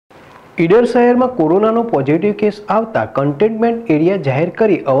ઈડર શહેરમાં કોરોનાનો positive case આવતા કન્ટેનમેન્ટ એરિયા જાહેર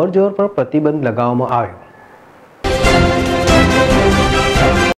કરી અવરજવર પર પ્રતિબંધ લગાવવામાં આવ્યો।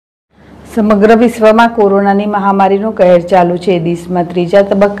 સમગ્ર વિશ્વમાં કોરોનાની મહામારીનો કહેર ચાલુ છે। દેશમાં ત્રીજા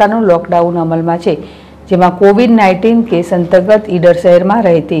તબક્કાનું લોકડાઉન અમલમાં છે, જેમાં કોવિડ-19 કેસ અંતર્ગત ઈડર શહેરમાં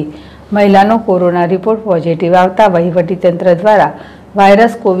રહેતી મહિલાનો કોરોના રિપોર્ટ પોઝિટિવ આવતા વહીવટીતંત્ર દ્વારા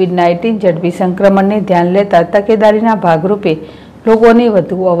વાયરસ કોવિડ-19 ઝડપી સંક્રમણને ધ્યાન લેતા તકેદારીના ભાગરૂપે લોકોની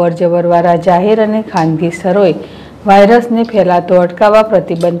વધુ અવરજવરવાળા જાહેર અને ખાનગી સ્થળોએ વાયરસને ફેલાતો અટકાવવા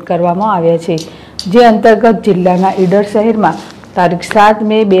પ્રતિબંધ કરવામાં આવ્યા છે, જે અંતર્ગત જિલ્લાના ઈડર શહેરમાં તારીખ 7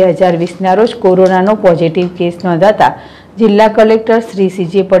 મે 2020ના રોજ કોરોનાનો પોઝિટિવ કેસ નોંધાતા જિલ્લા કલેક્ટર શ્રી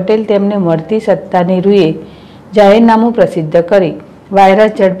સીજે પટેલ તેમને મળતી સત્તાની રૂએ જાહેરનામું પ્રસિદ્ધ કરી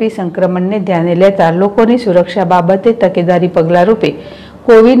વાયરસ ઝડપી સંક્રમણને ધ્યાને લેતા લોકોની સુરક્ષા બાબતે તકેદારી પગલાં રૂપે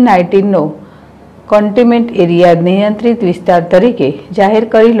કોવિડ-19નો કન્ટેનમેન્ટ એરિયા નિયંત્રિત વિસ્તાર તરીકે જાહેર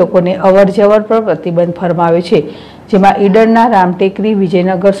કરી લોકોને અવરજવર પર પ્રતિબંધ ફરમાવ્યો છે, જેમાં ઈડરના રામટેકરી,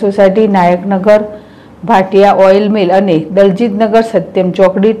 Vijaynagar society, નાયકનગર, Bhatia oil mill અને દલજીતનગર સત્યમ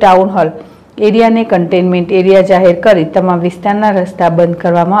ચોકડી ટાઉન હોલ એરિયાને કન્ટેનમેન્ટ એરિયા જાહેર કરી તમામ વિસ્તારના રસ્તા બંધ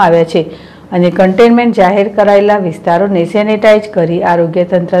કરવામાં આવ્યા છે અને કન્ટેનમેન્ટ જાહેર કરાયેલા વિસ્તારોને સેનેટાઇઝ કરી આરોગ્ય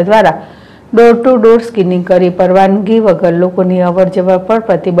તંત્ર દ્વારા ડોર ટુ ડોર સ્ક્રીનિંગ કરી પરવાનગી વગર લોકોની અવરજવર પર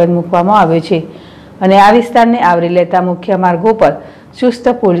પ્રતિબંધ મૂકવામાં આવ્યો છે અને આ વિસ્તારને આવરી લેતા મુખ્ય માર્ગો પર ચુસ્ત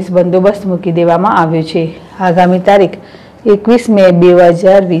પોલીસ બંદોબસ્ત મૂકી દેવામાં આવ્યો છે। આગામી તારીખ 21 મે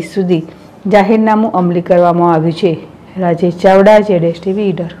 2020 સુધી જાહેરનામું અમલી કરવામાં આવ્યું છે। રાજેશ ચાવડા, ZSTV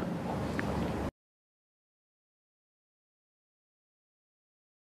ઈડર।